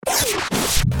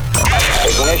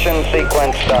Ignition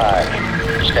sequence start.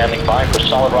 Standing by for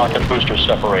solid rocket booster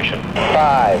separation.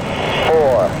 5,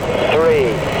 4,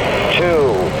 3,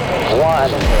 2,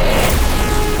 1.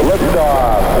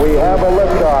 Liftoff. We have a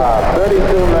liftoff. 32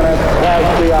 minutes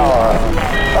past the hour.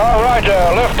 All right,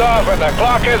 liftoff and the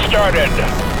clock has started.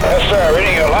 Yes, sir.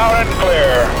 Reading you loud and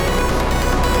clear.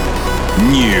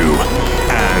 New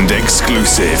and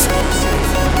exclusive.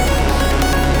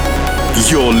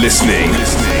 You're listening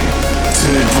to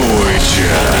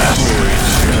Voyager.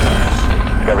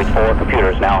 Discovery's 4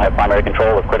 computers now have primary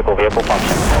control of critical vehicle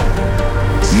function.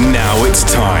 Now it's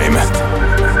time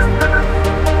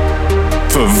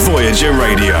for Voyager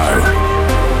Radio.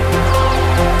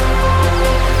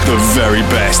 The very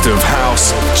best of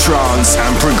house, trance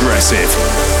and progressive.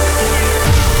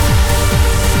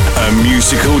 A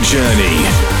musical journey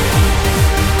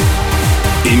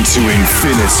into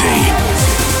infinity.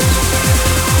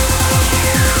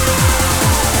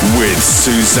 With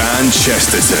Suzanne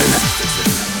Chesterton.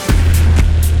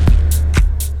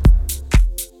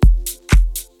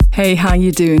 Hey, how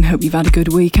you doing? Hope you've had a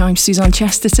good week. I'm Suzanne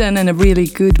Chesterton in a really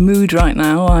good mood right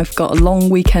now. I've got a long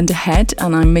weekend ahead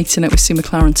and I'm meeting up with Sue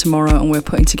McLaren tomorrow and we're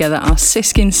putting together our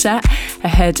Siskin set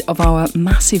ahead of our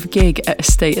massive gig at A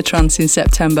State of Trance in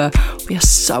September. We are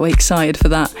so excited for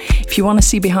that. If you want to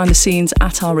see behind the scenes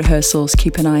at our rehearsals,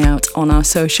 keep an eye out on our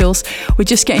socials. We're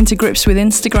just getting to grips with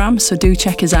Instagram, so do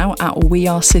check us out at We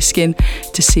Are Siskin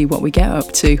to see what we get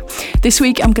up to. This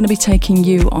week I'm going to be taking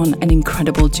you on an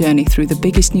incredible journey through the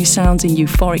biggest new sounds in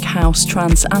euphoric house,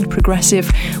 trance and progressive,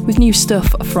 with new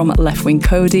stuff from Left Wing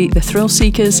Cody, The Thrill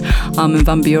Seekers, Armin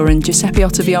van Buuren, Giuseppe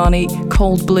Ottaviani,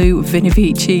 Cold Blue, Vinny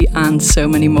Vici and so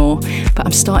many more. But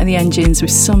I'm starting the engines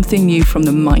with something new from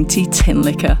the mighty Tin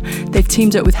Liquor. They've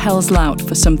teamed up with Hell's Loud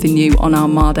for something new on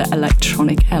Armada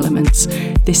Electronic Elements.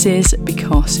 This is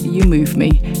Because You Move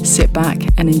Me. Sit back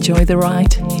and enjoy the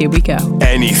ride. Here we go.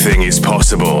 Anything is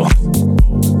possible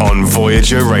on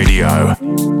Voyager Radio.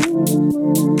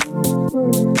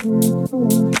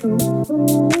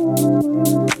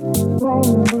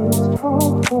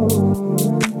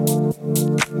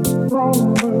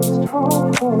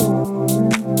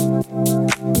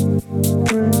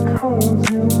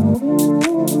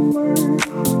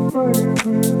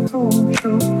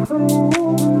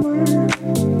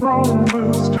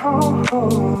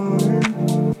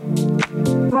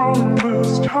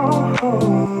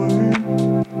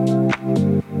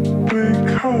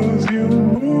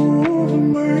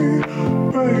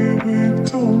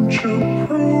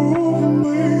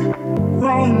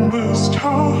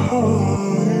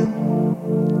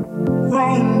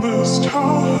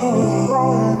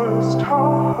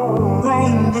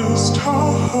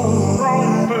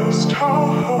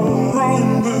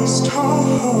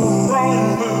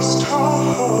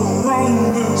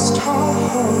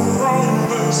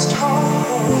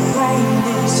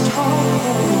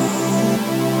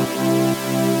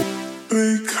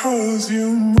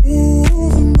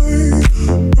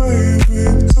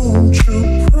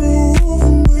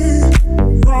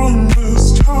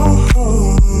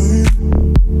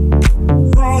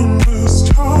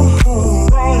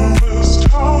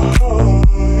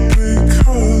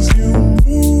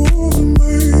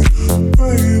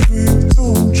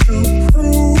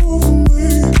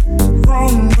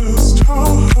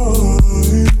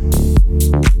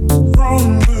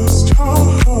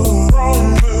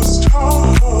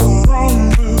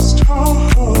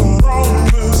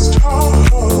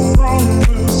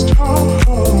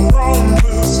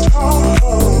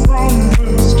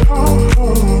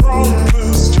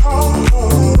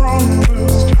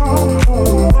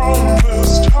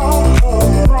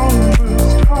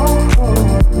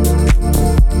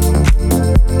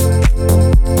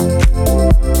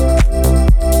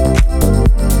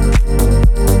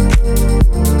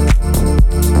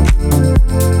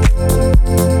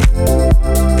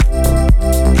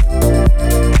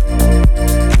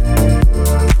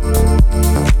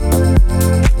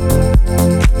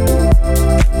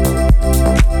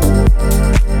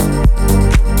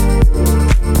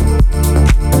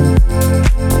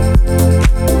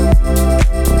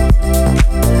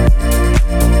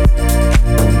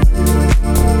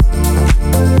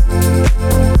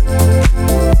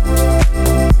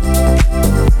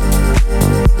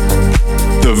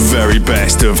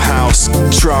 Of house,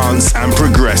 trance and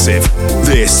progressive.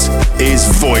 This is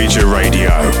Voyager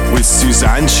Radio with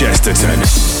Suzanne Chesterton.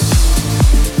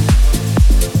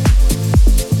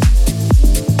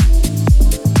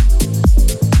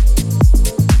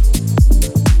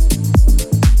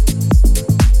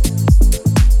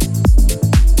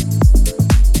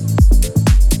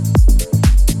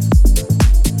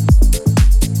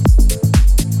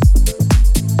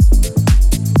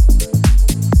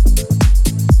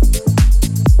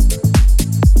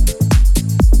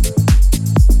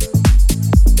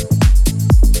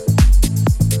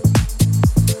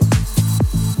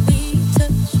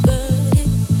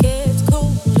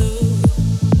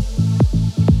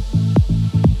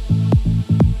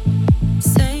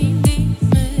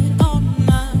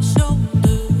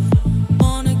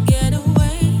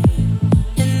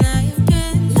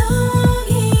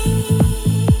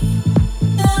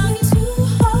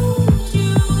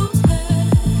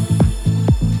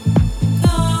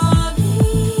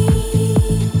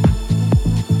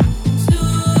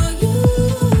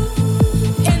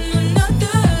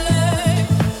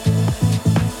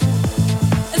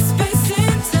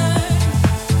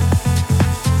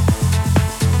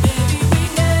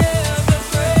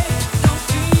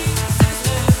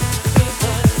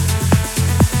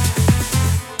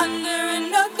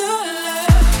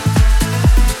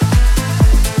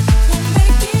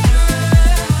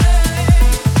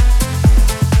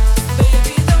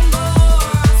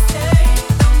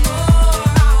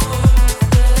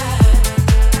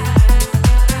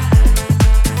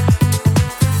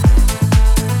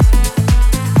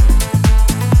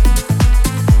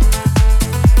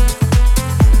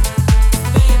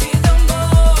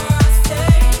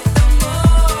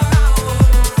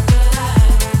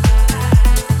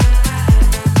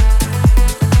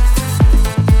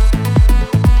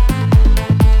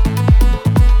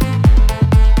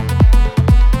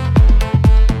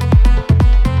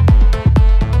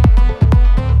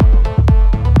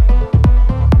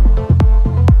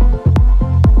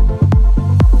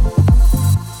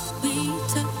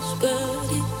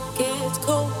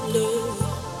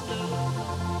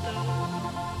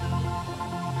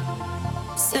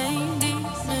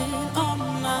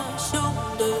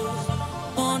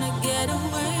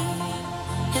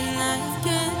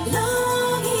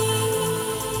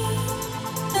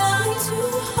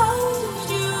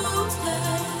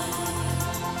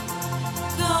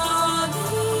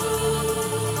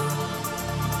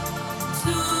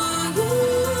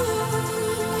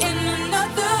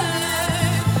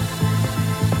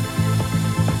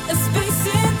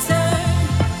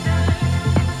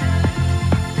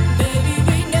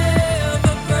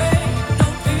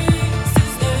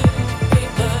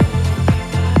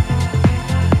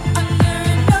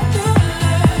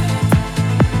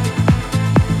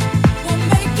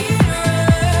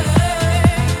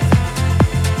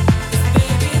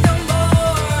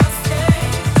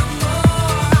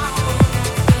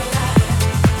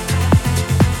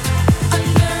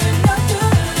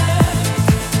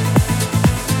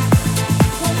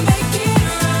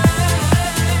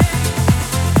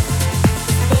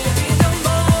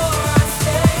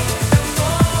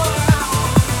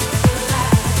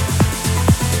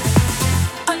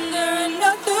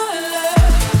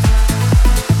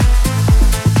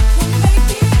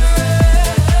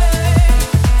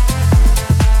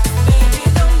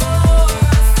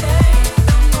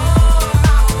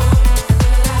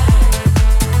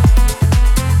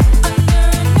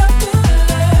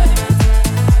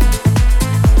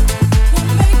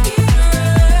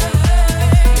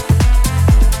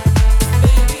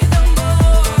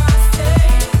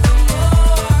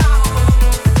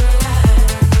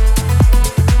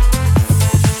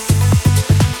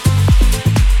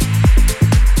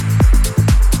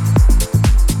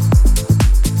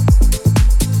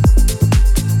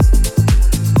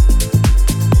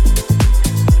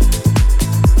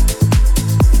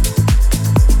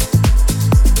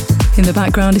 In the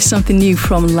background is something new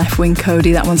from Left Wing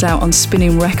Cody. That one's out on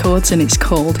Spinning Records and it's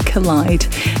called Collide.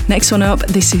 Next one up,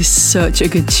 this is such a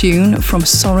good tune from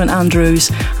Soren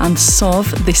Andrews and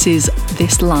Sov. This is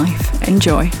This Life.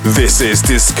 Enjoy. This is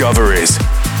Discoveries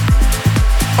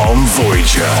on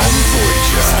Voyager.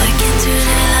 Look into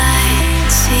the light,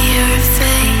 see your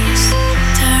face,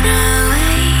 turn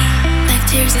away, like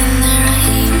tears in the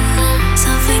rain,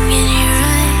 something in your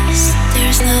eyes,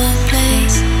 there's no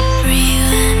place for you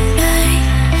and I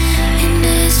in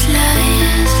this life.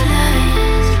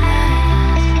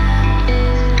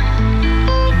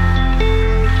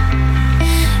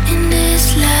 In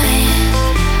this life.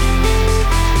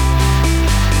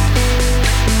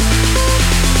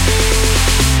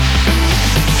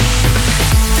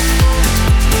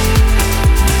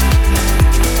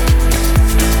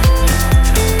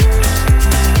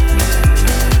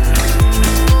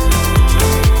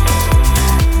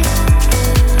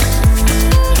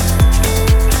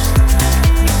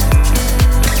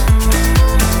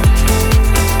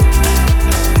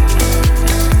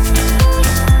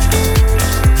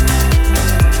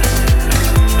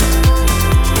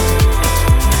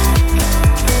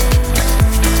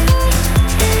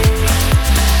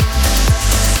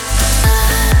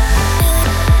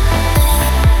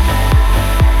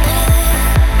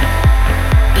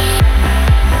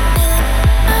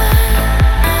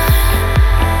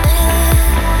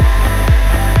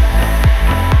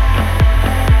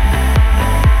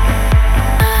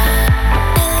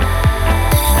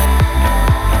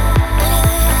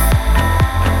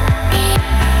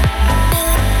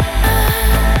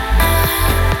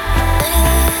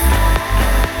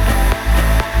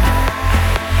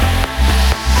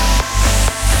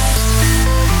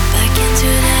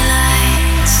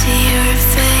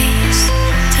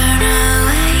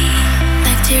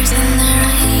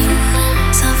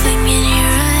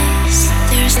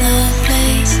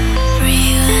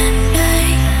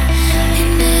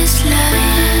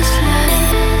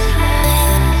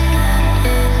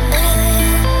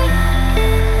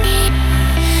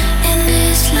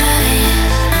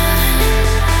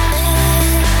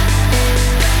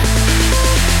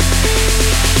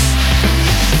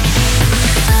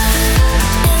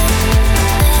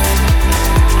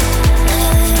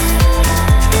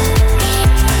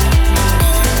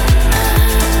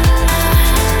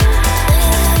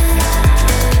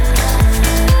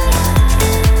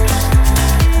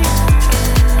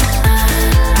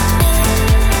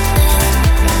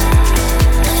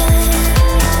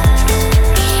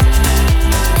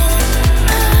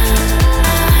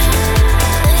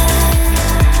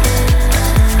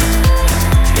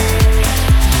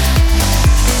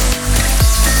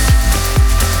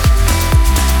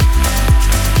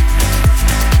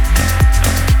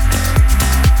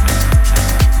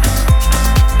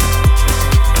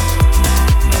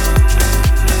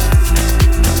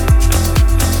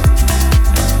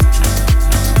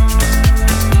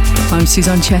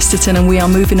 Suzanne Chesterton, and we are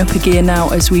moving up a gear now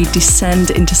as we descend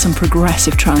into some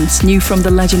progressive trance, new from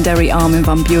the legendary Armin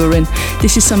van Buuren.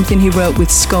 This is something he wrote with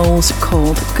Skulls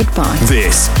called Goodbye.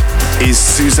 This is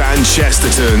Suzanne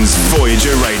Chesterton's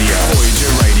Voyager Radio.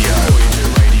 Voyager Radio.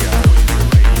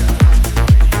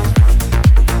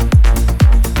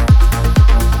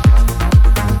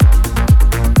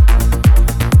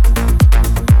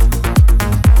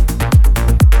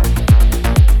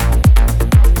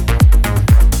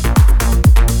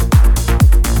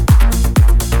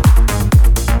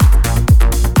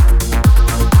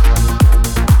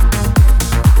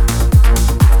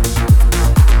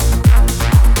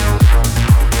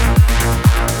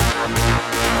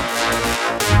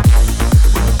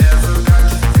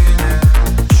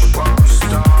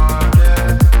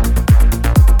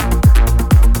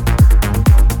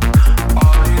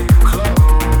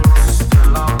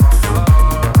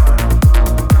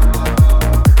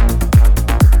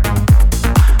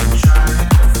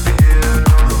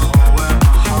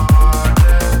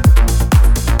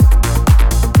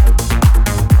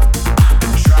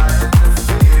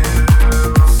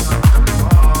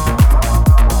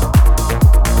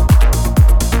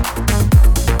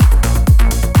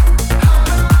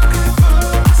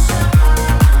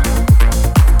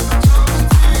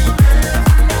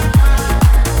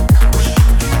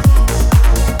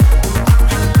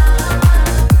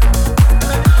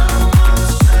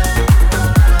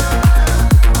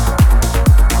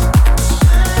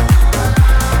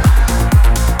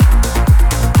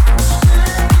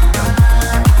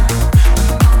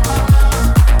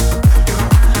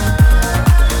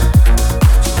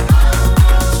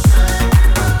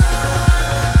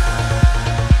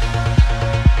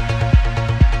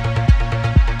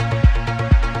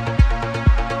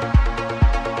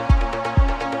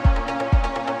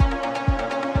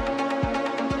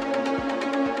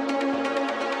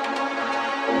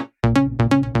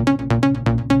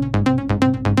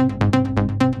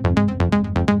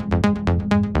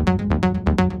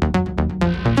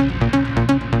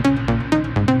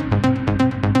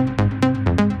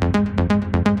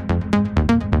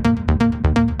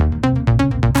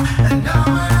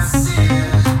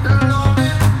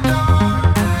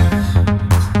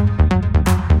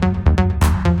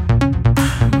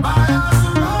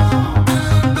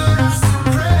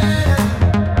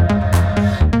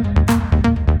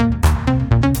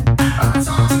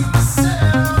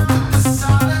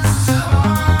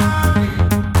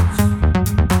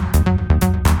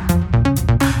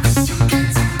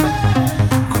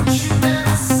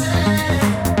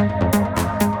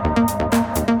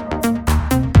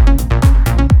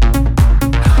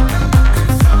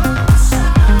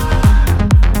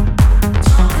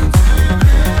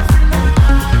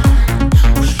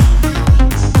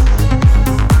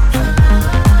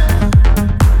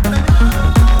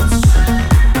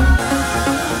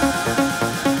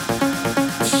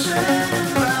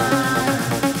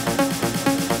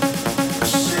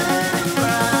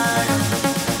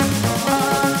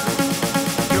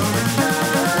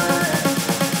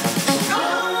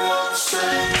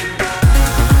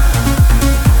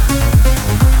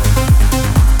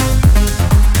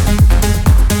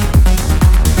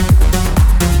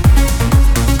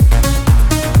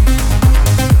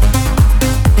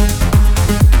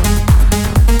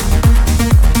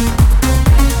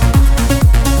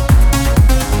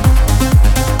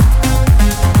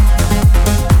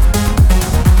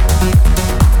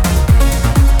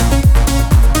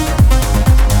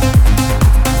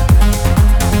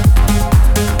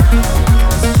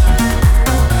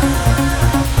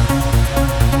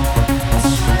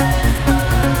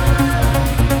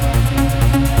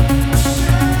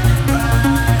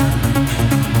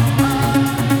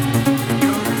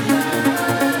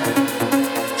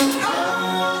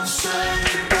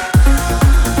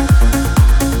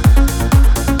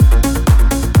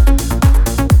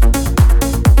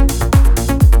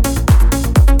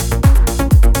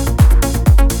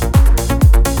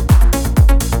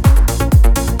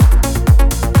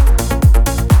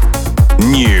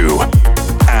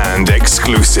 and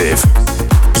exclusive.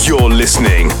 You're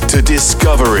listening to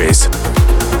Discoveries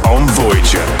on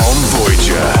Voyager. On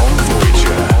Voyager. On Voyager.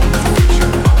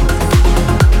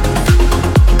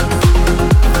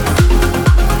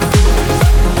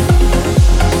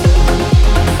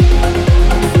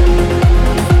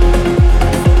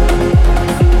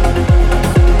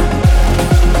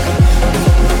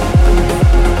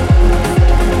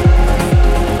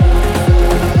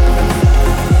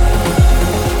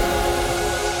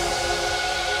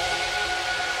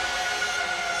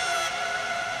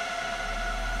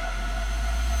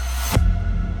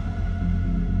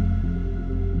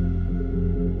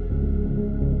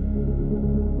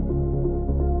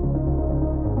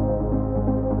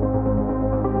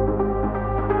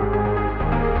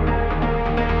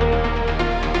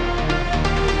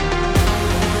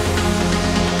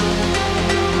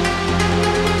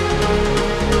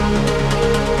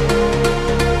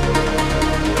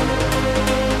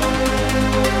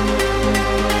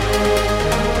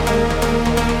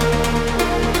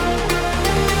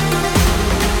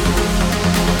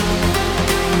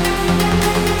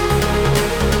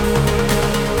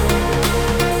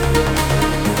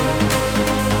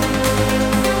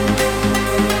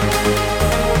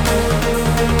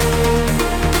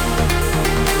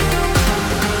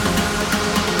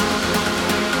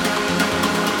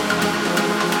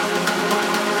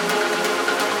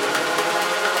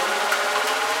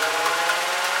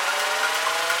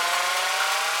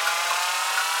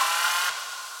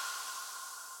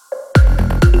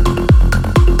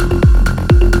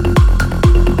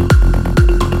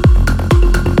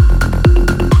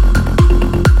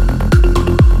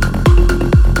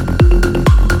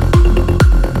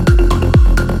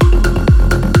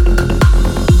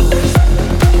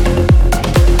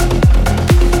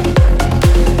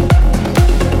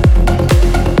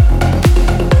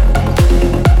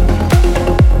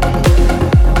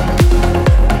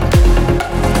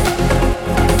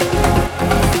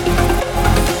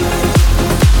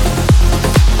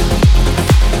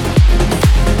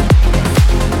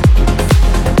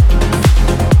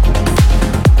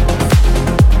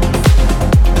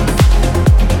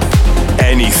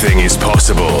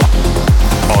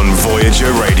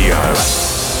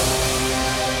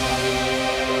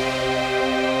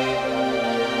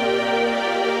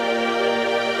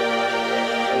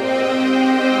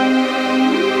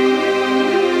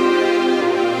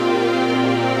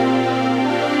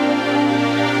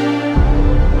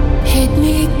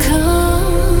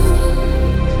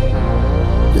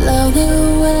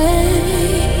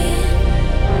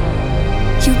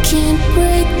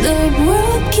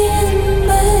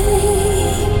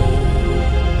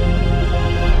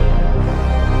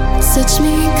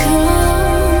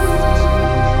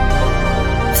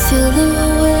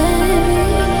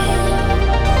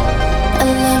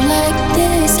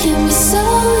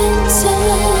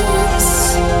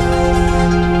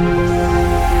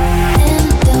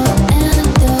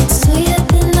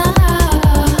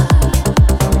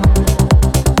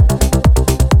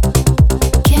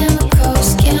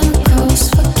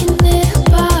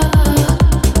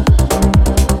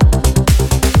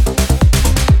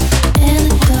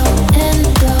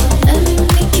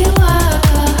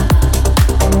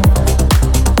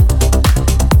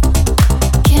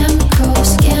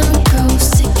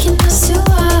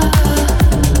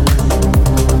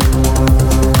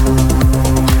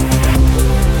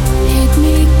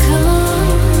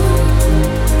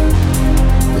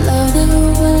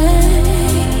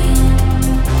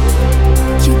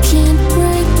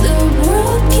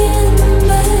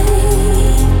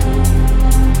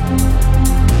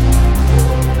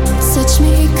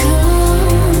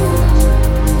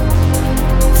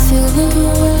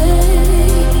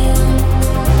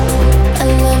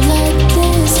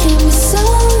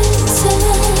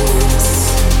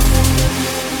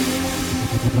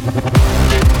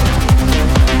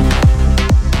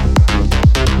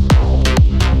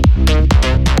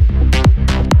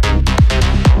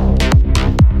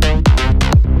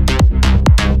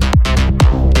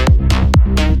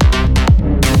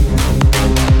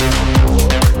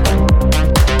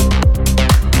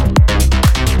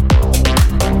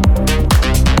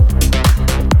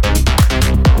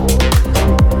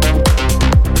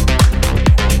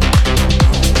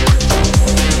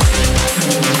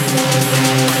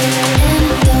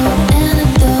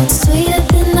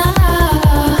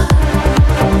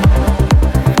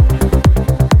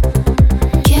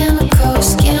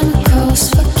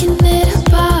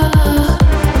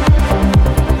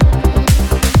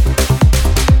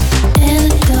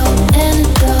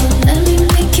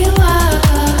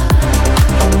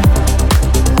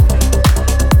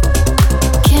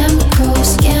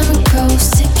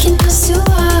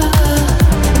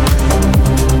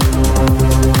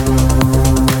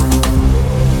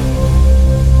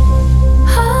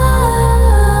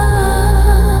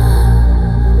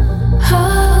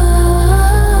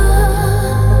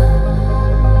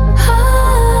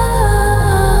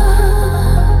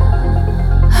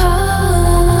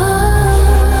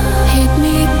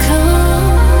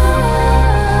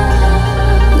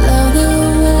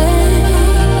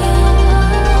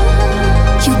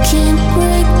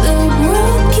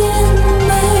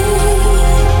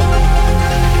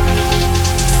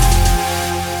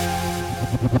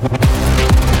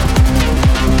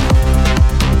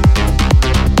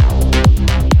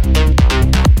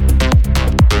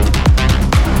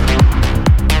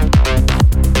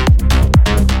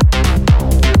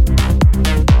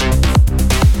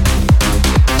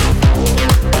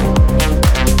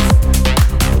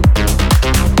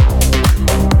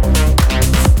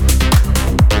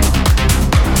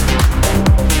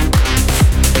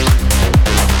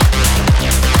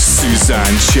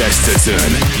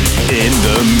 Chesterton in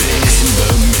the mix.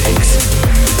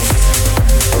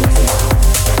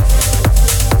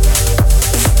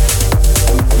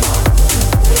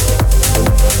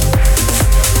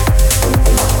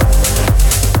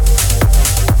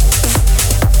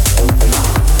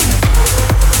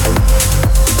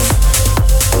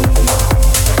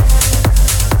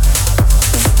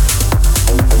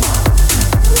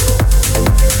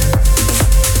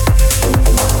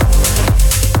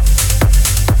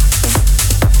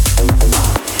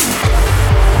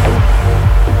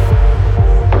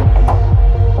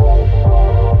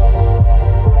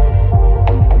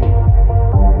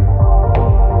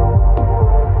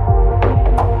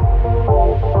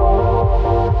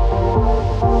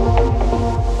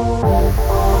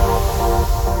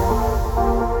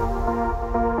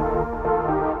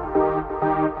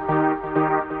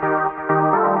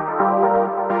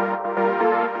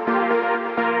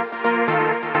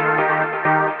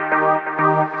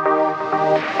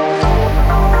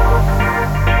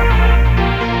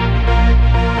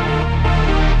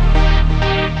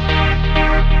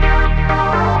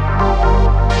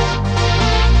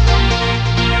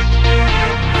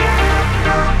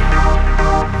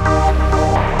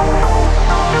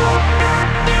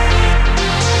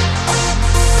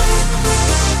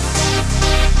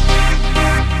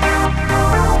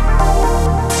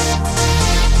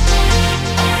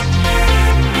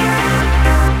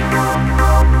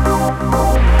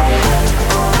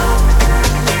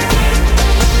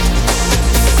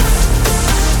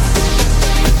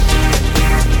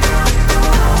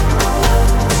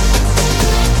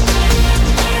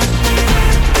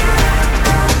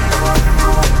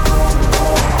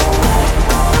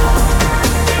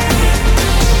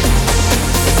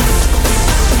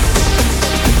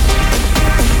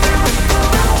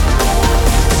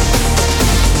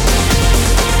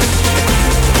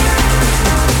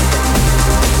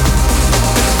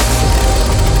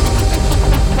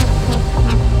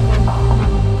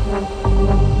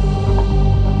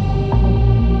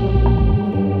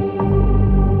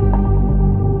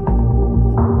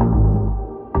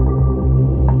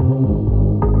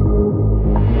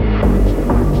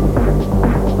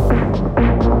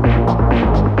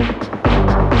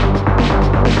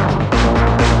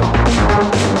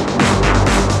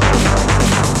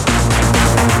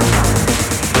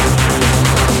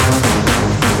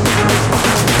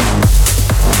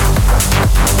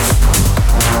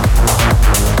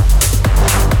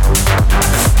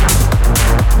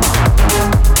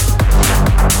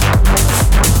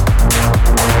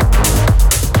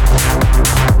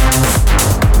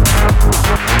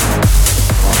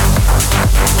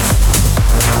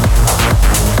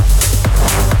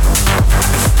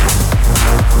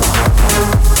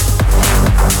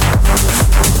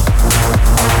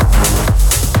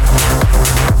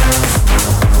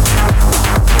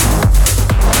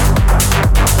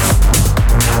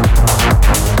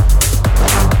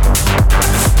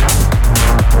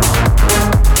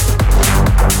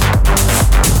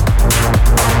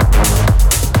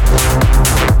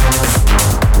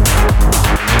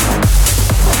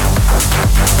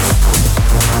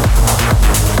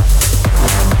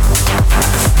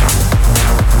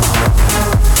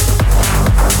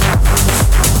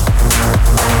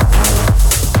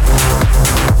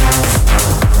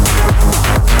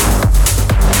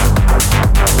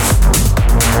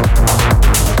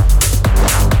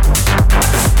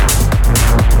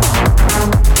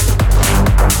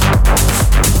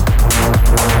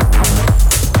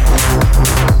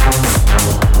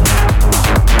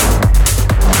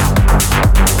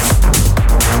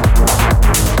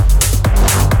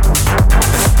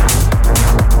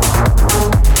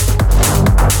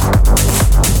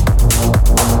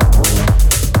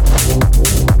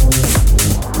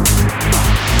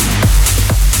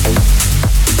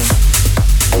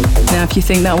 If you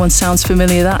think that one sounds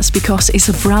familiar, that's because it's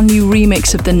a brand new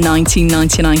remix of the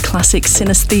 1999 classic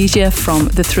Synesthesia from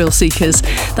the Thrill Seekers.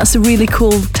 That's a really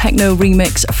cool techno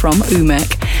remix from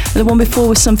Umek. And the one before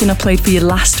was something I played for you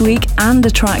last week, and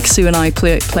a track Sue and I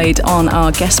played on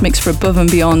our guest mix for Above and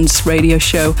Beyond's radio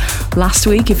show last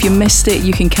week. If you missed it,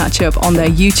 you can catch up on their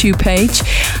YouTube page.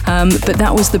 But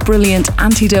that was the brilliant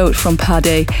Antidote from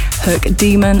Pade, Herc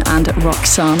Demon and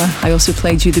Roxana. I also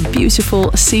played you the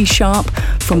beautiful C Sharp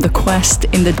from The Quest West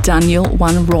in the Daniel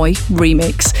Wan Roy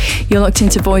remix. You're locked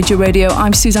into Voyager Radio.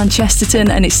 I'm Suzanne Chesterton,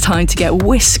 and it's time to get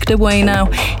whisked away now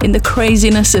in the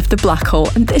craziness of the black hole.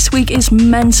 And this week is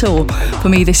mental. For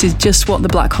me, this is just what the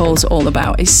black hole's all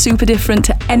about. It's super different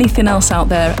to anything else out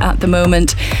there at the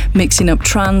moment, mixing up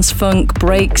trance, funk,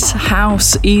 breaks,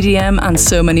 house, EDM, and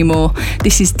so many more.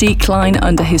 This is Decline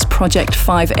under his Project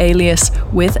 5 alias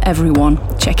with Everyone.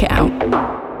 Check it out.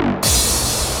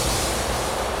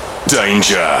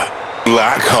 Danger.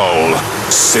 Black hole.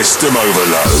 System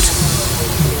overload.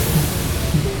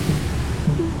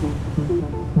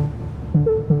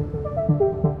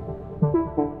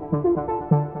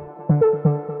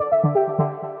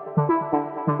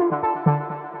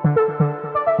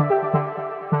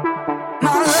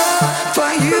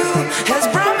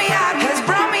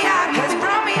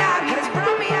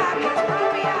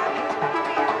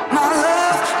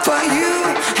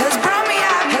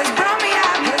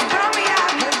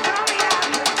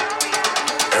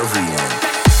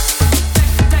 Everyone.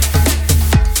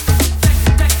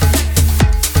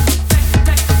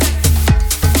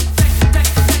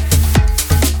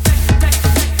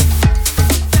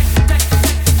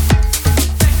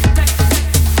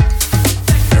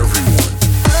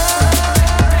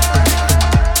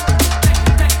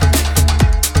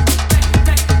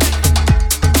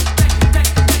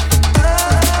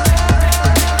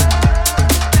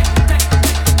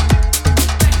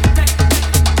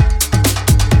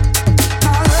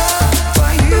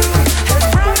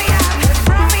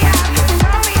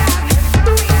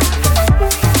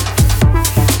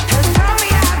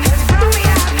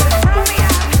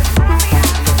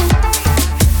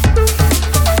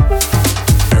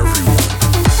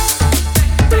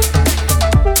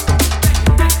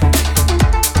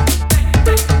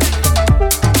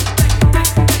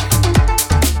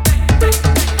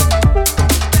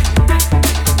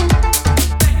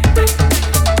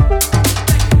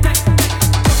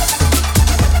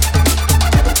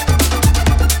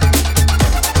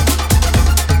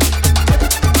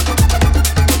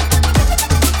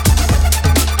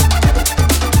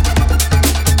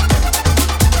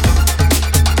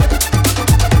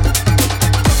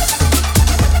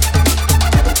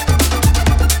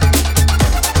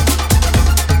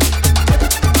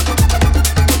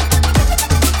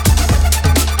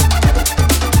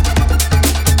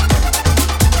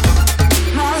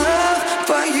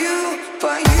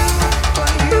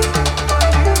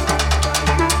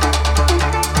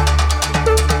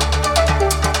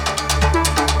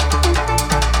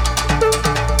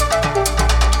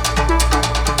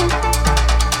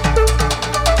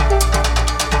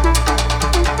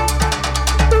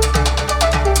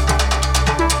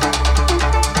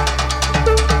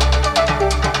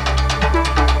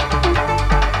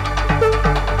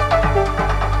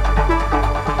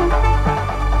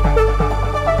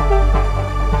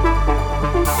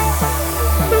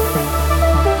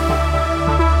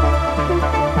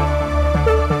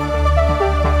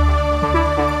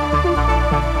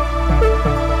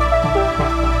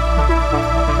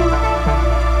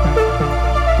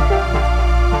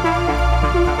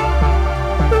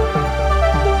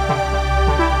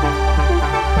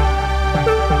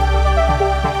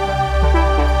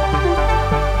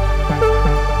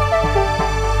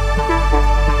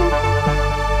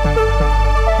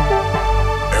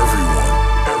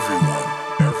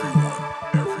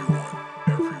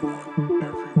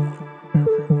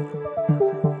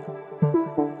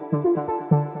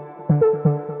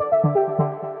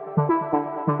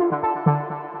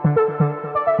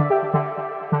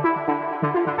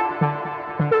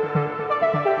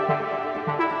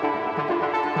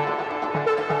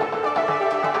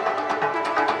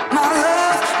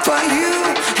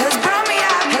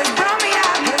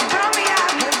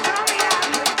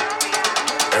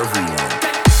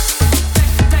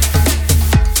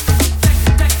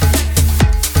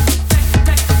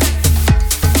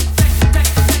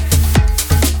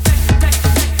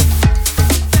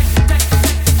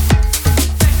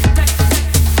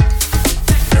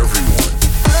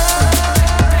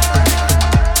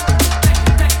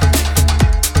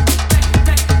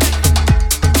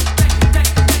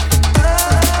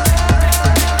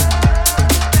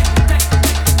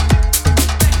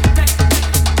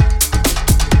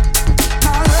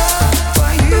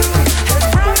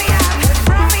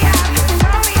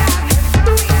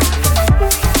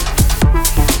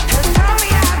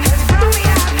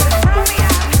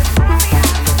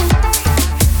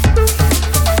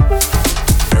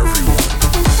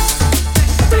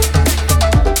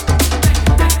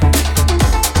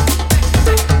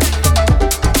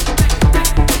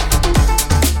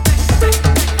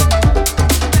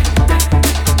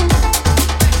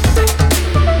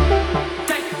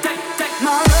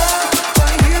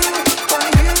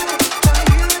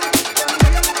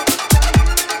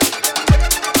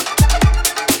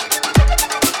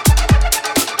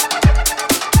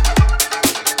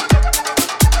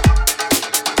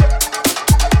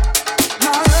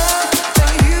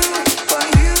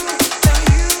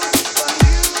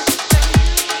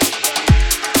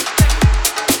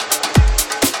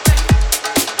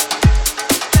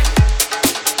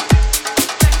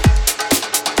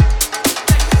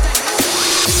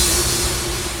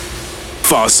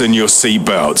 fasten your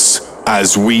seatbelts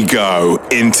as we go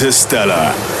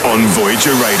interstellar on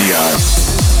Voyager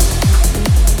Radio.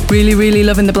 Really, really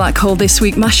loving the Black Hole this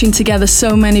week, mashing together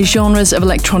so many genres of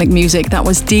electronic music. That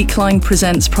was Decline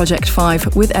Presents Project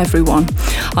 5 with Everyone.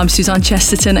 I'm Suzanne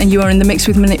Chesterton and you are in the mix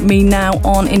with me now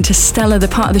on Interstellar, the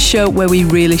part of the show where we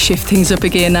really shift things up a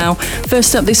gear now.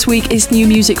 First up this week is new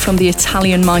music from the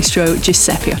Italian maestro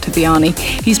Giuseppe Ottaviani.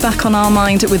 He's back on our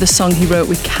mind with a song he wrote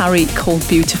with Carrie called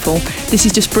Beautiful. This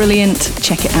is just brilliant.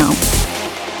 Check it out.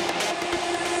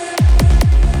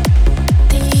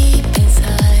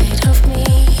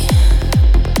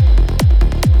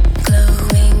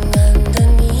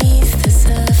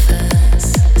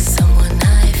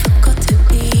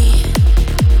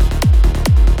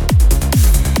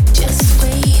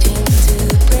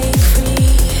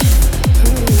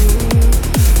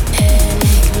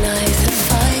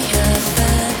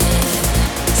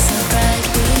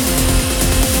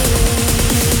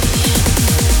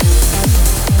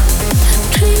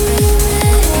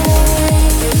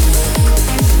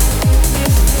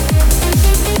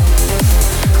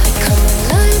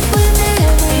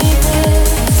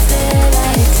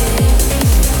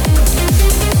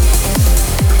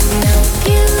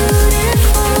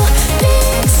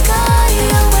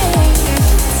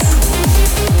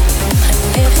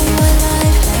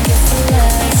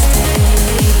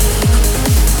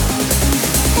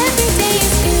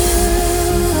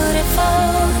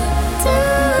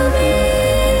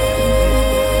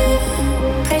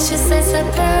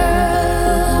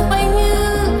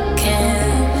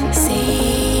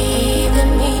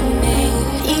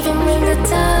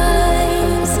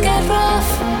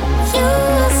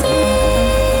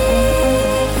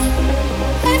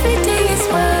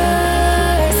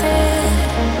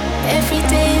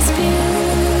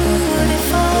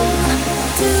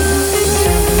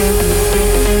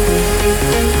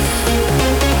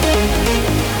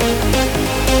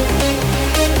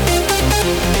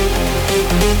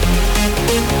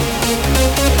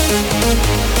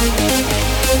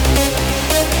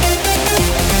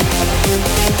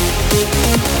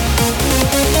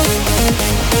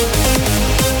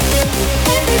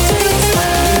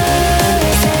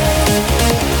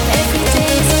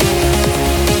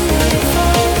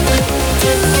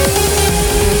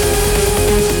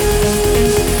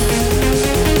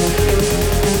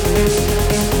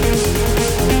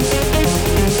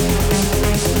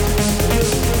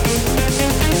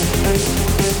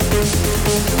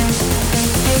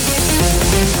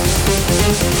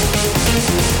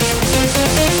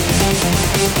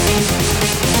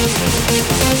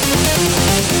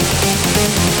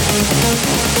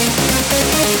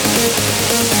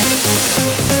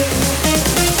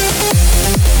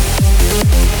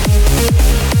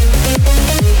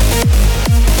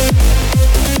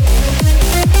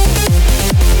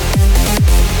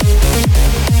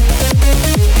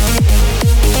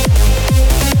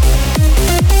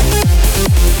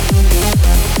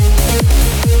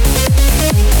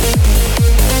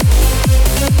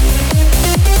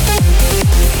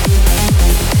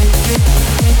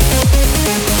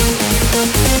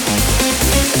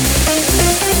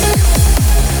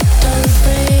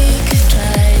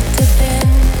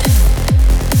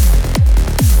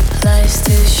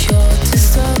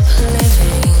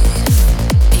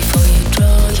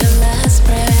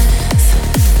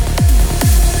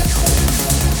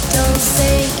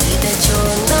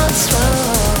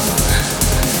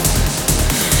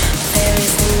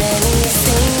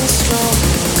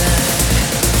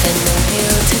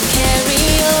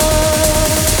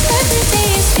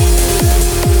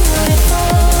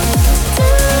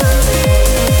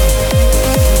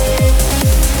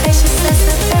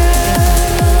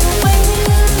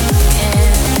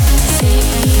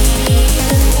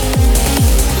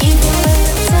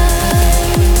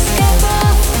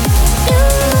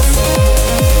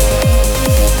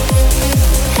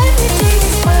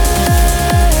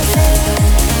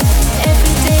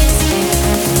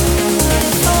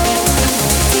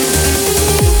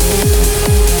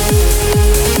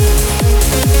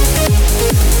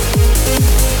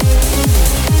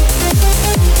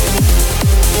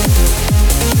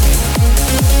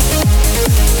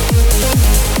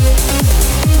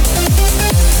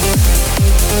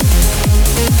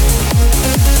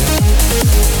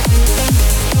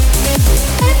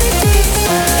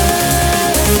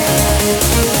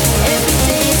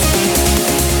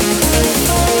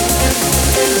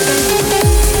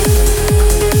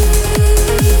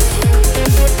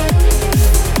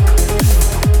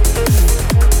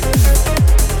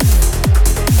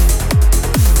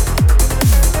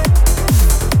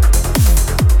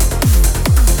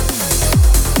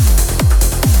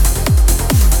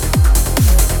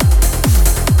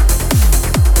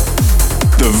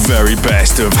 very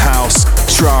best of house,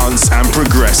 trance and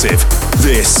progressive.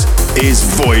 This is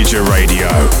Voyager Radio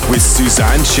with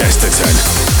Suzanne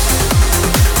Chesterton.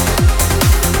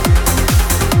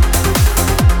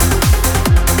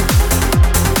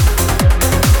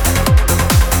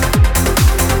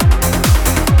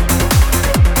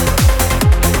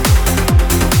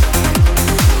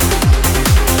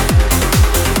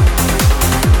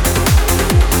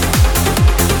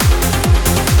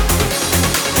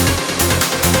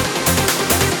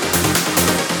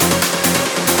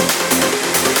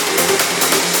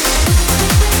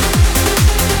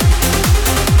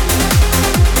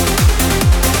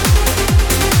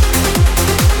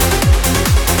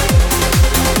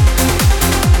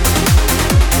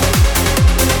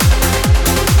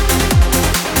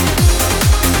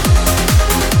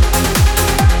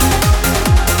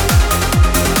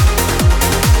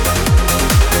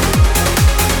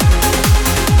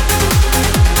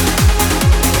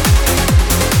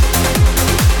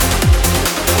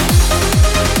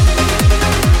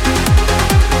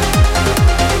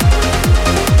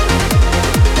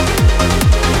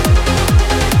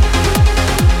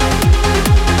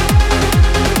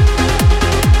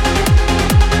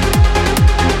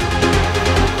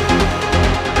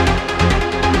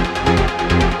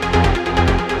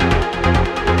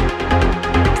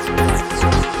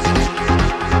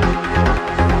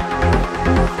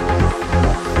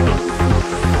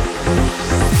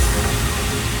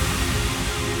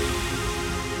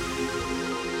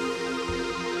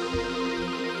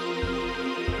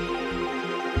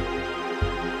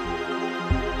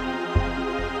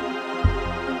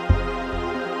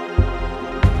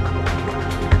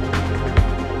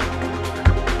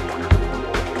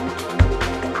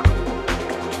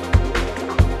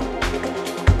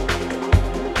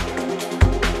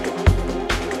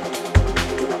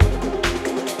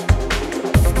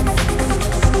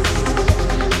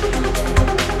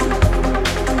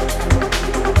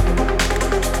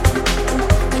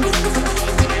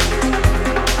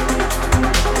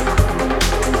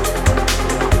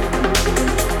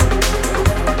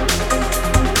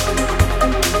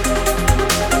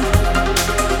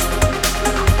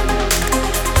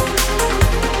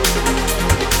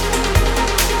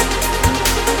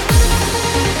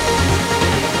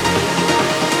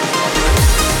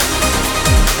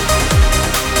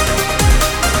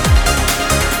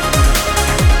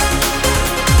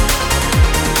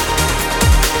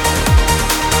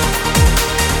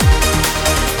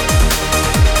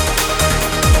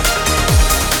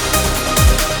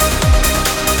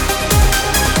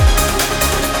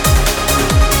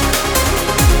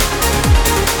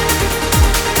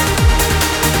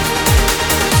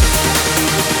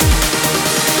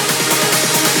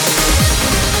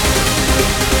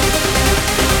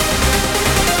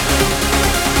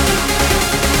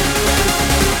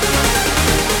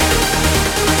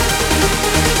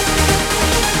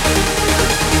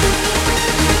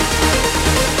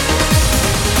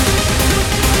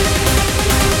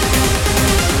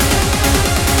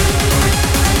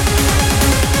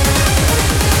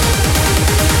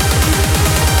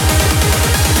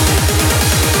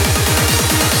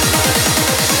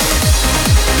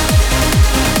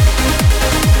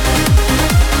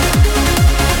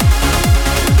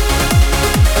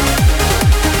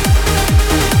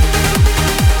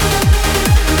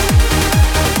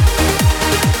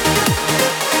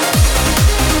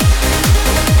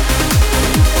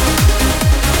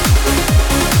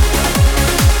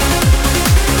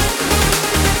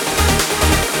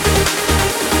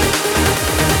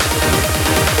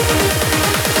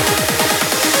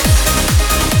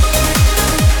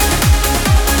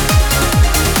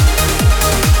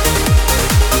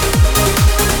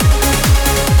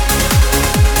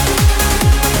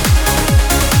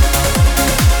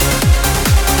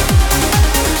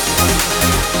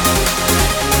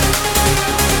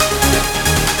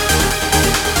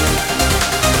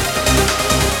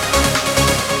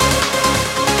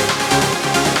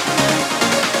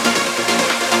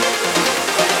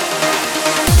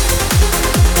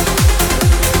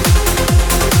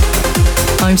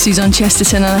 I'm Suzanne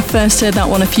Chesterton, and I first heard that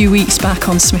one a few weeks back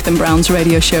on Smith & Brown's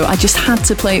radio show. I just had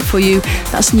to play it for you.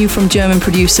 That's new from German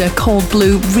producer Cold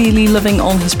Blue, really loving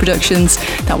all his productions.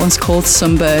 That one's called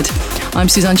Sunbird. I'm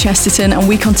Suzanne Chesterton, and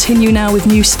we continue now with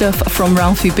new stuff from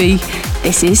Ralphie B.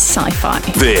 This is Sci-Fi.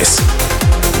 This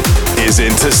is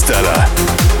Interstellar,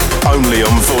 only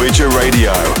on Voyager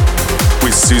Radio,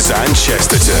 with Suzanne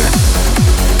Chesterton.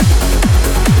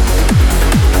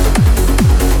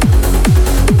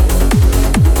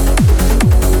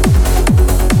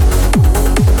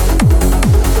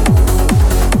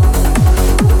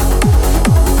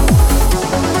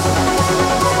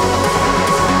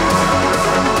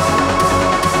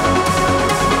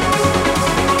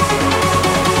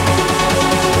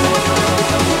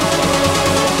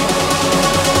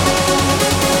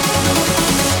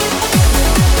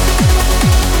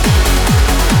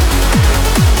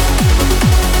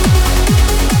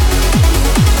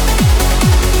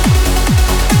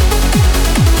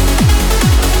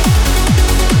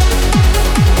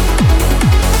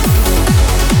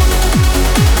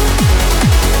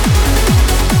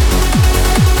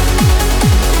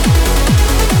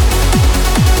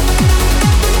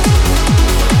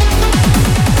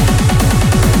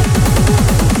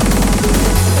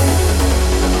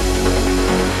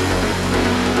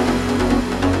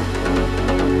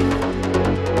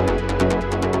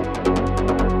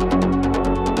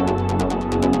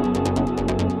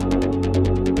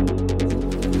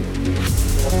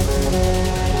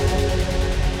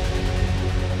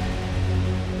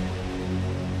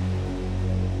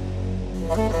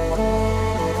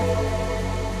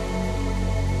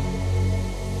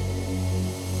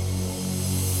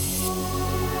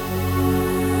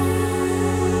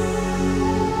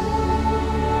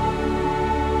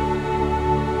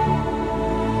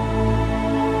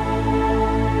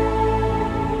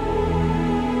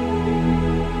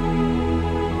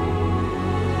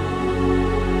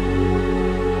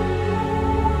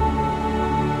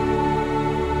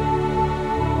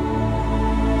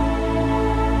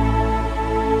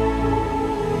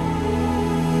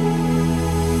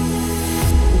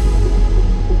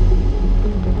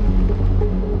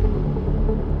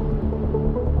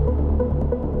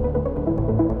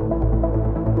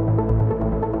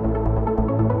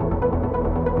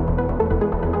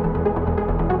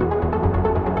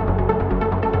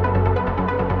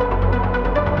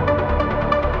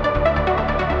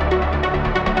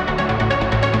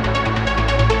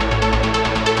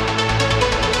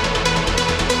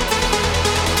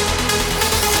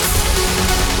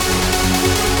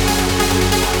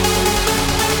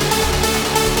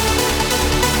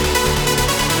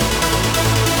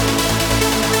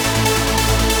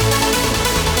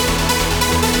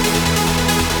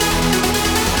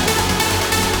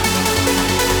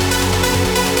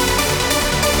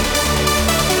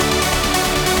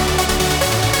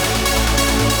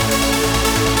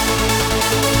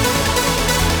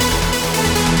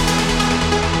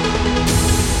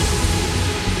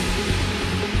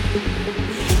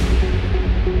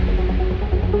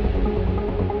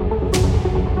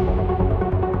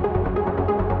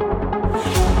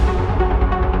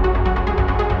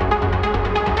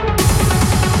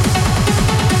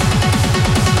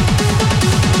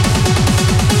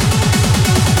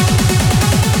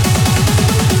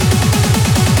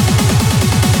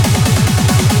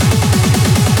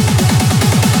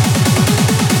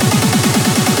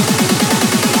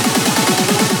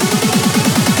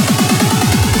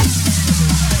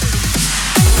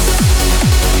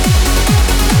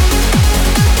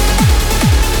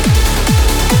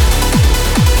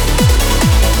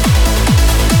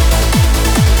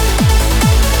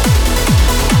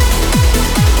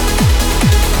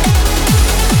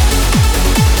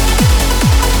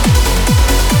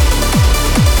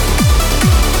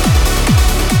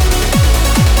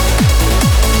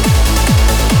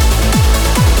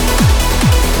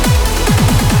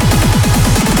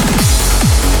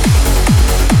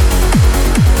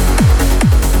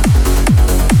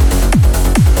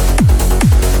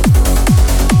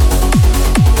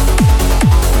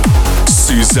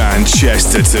 Suzanne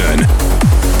Chesterton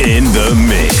in the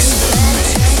mix.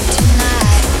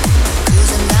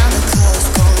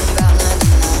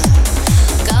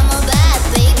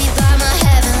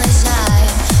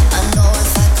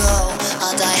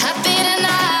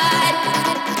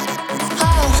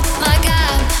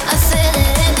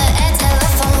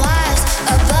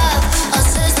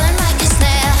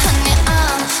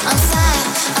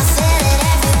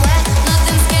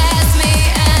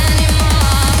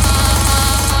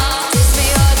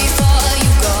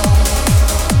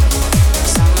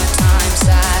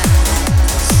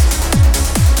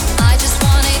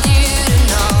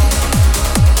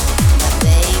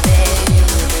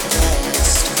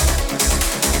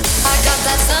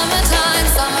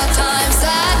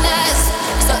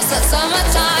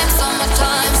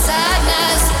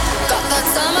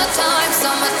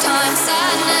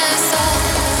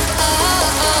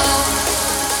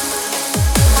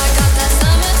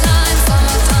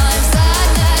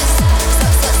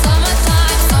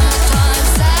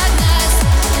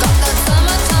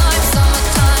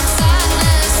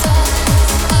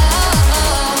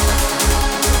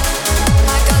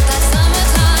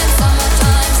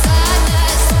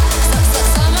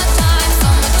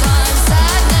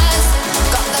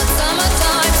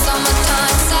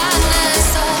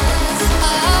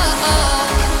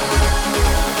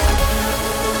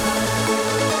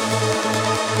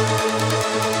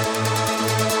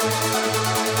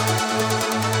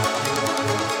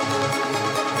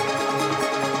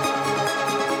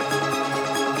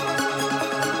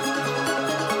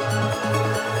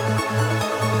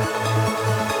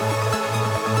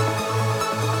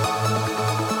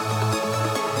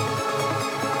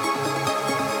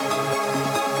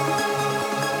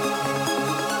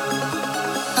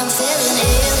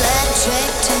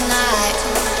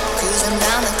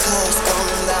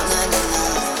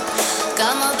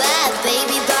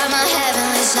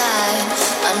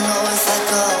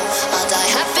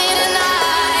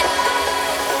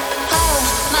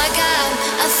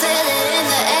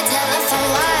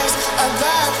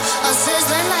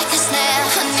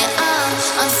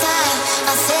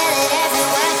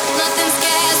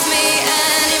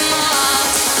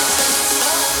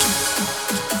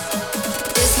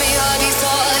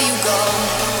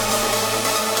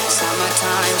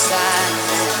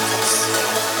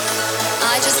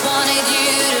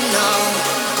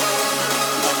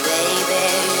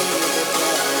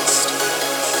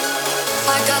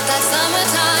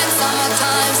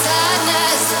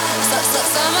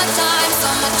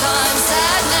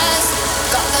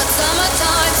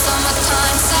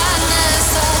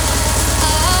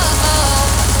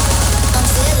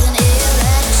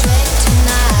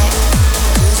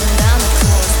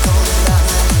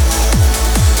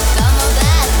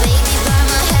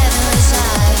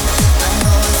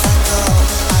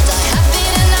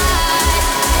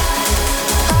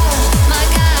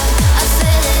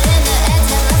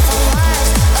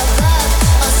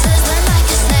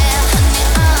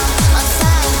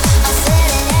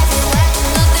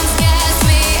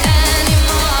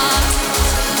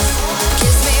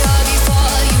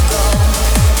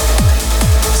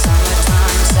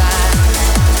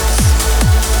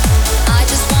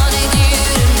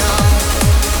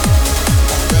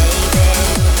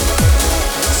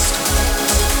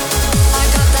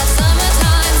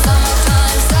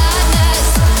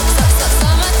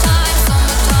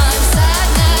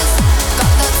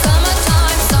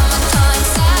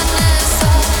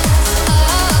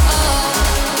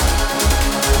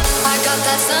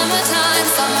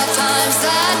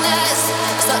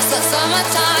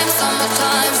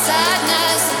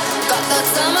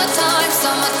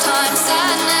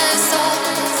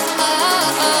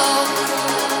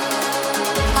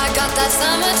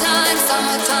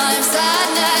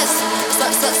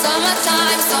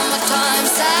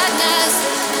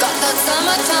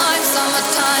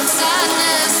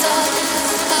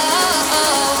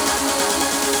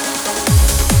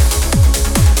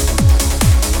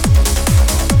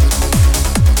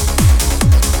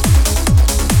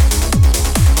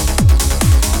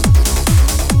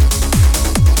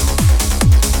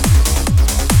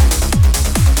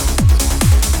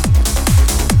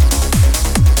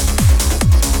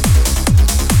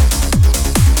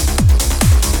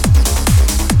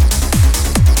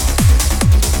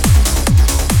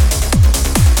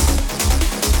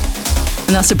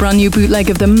 And that's a brand new bootleg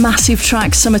of the massive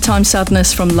track Summertime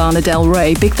Sadness from Lana Del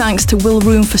Rey. Big thanks to Will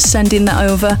Room for sending that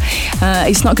over.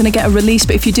 It's not going to get a release,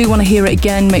 but if you do want to hear it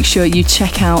again, make sure you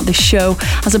check out the show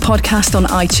as a podcast on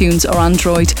iTunes or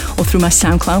Android or through my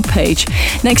SoundCloud page.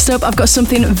 Next up, I've got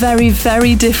something very,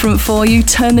 very different for you.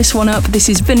 Turn this one up. This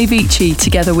is Vinny Vici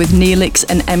together with Neelix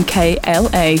and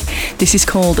MKLA. This is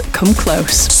called Come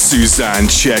Close. Suzanne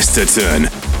Chesterton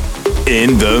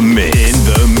in the mix. In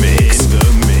the mix. In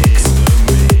the mix.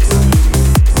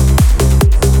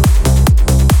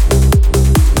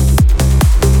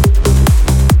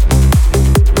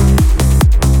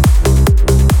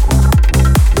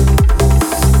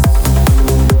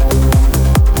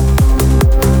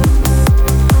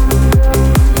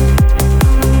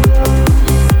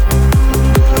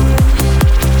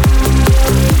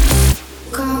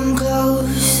 Come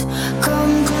close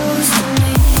to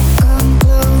me, come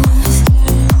close.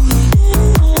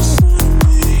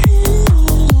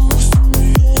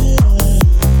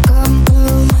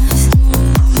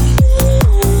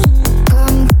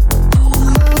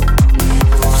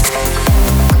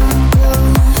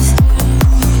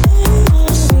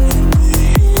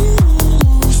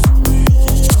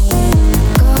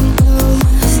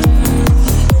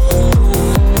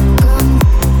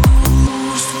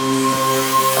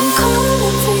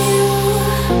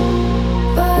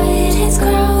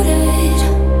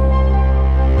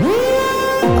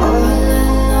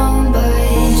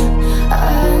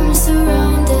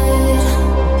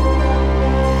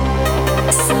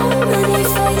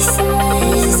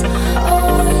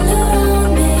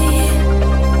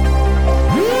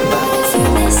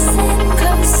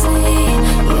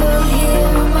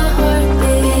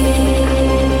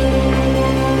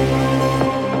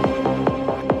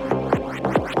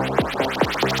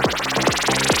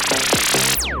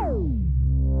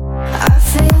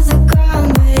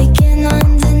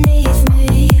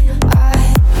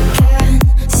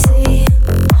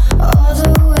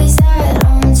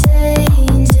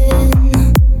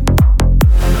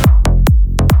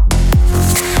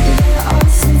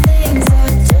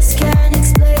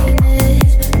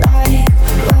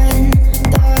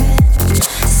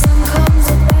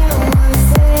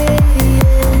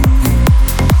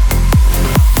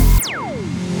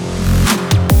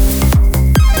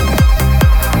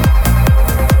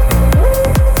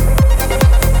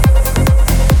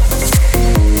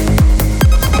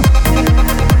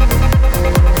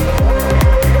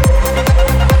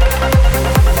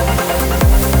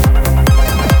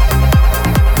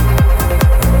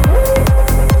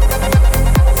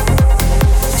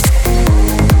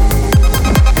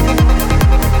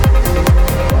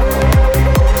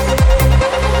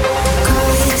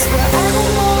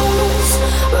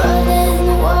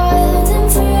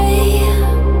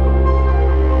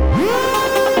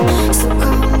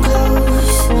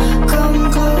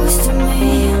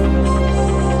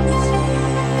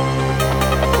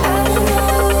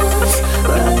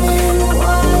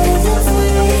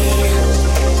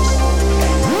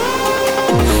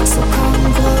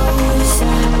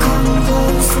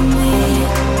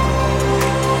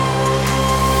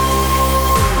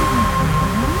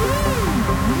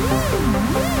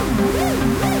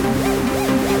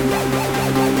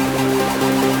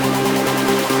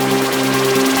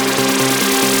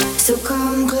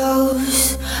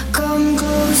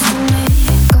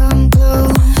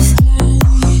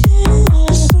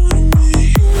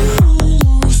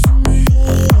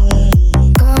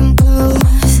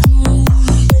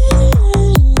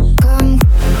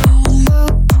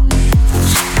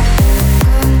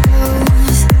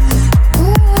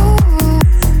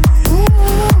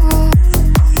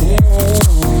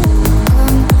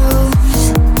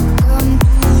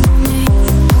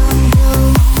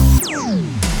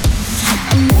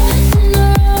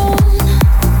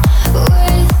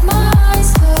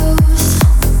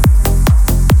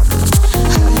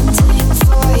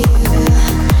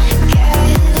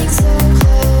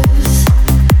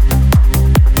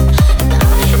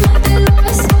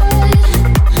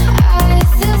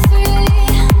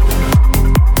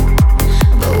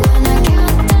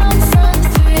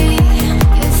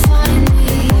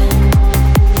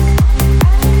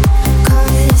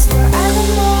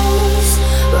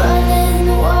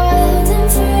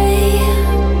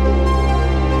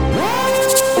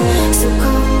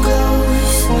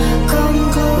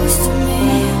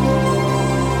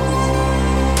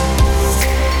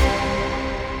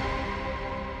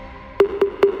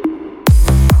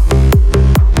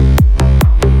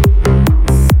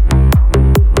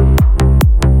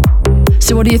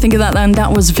 what do you think of that then?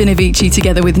 That was Vini Vici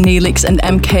together with Neelix and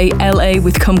MKLA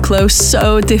with Come Close.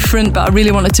 So different, but I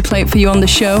really wanted to play it for you on the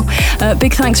show.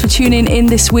 Big thanks for tuning in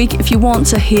this week. If you want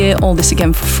to hear all this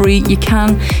again for free, you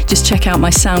can just check out my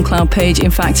SoundCloud page.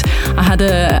 In fact, I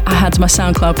had my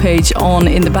SoundCloud page on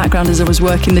in the background as I was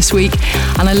working this week,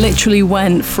 and I literally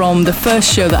went from the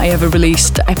first show that I ever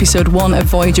released, episode 1 of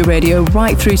Voyager Radio,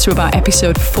 right through to about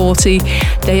episode 40.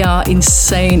 They are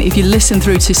insane. If you listen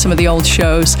through to some of the old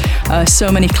shows,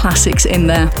 so many classics in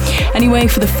there. Anyway,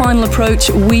 for the final approach,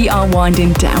 we are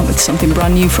winding down with something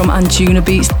brand new from Anjuna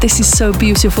Beats. This is so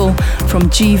beautiful from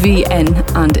GVN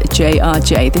and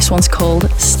JRJ. This one's called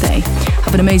Stay.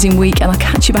 Have an amazing week, and I'll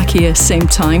catch you back here same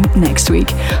time next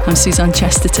week. I'm Suzanne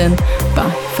Chesterton. Bye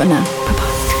for now.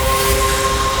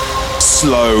 Bye-bye.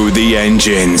 Slow the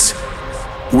engines.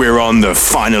 We're on the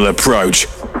final approach.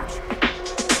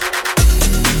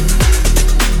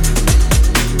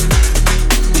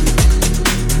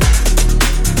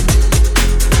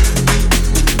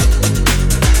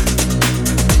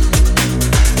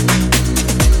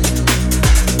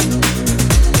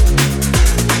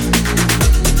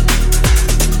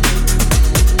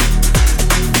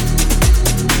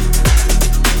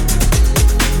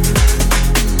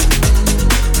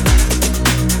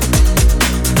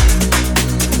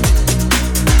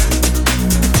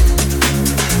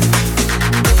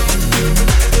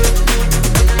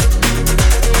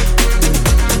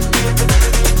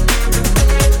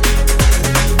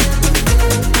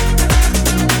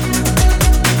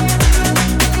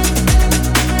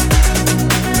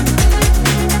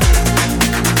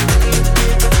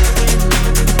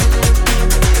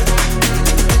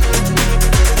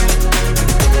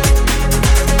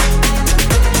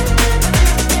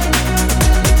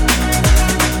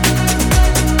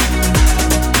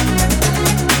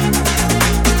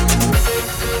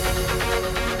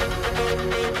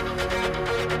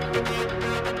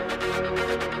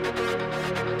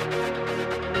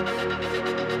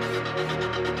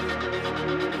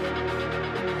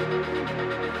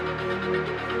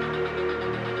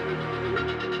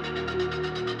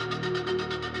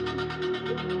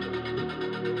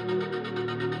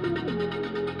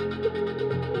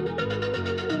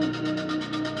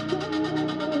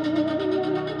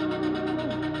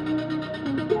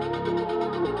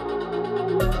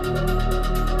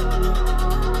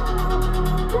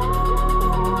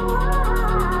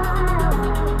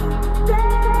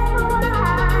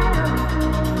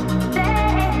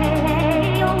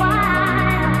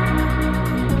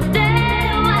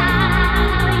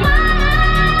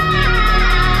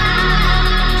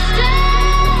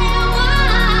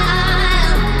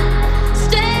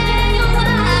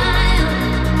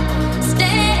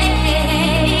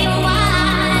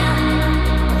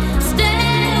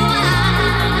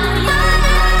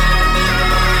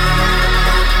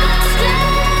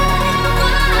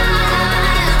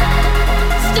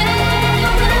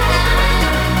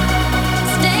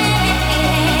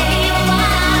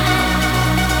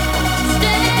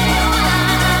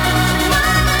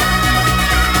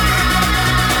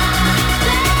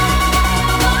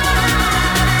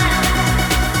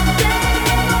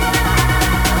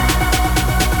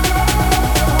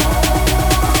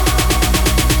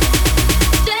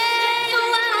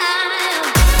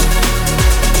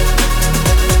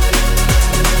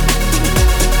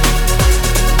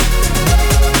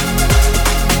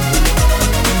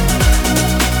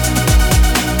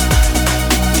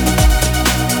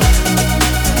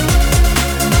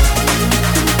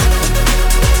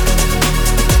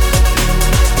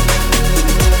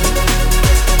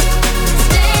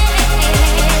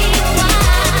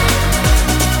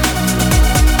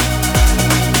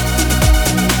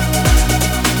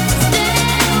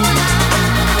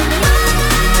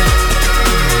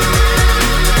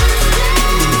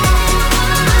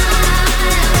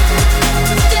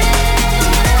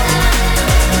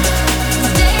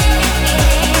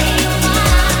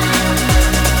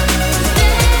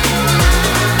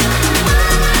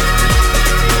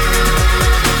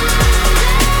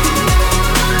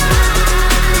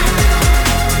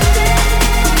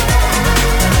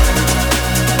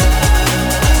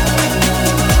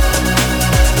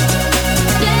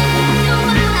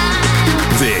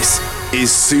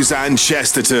 Suzanne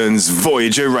Chesterton's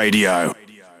Voyager Radio.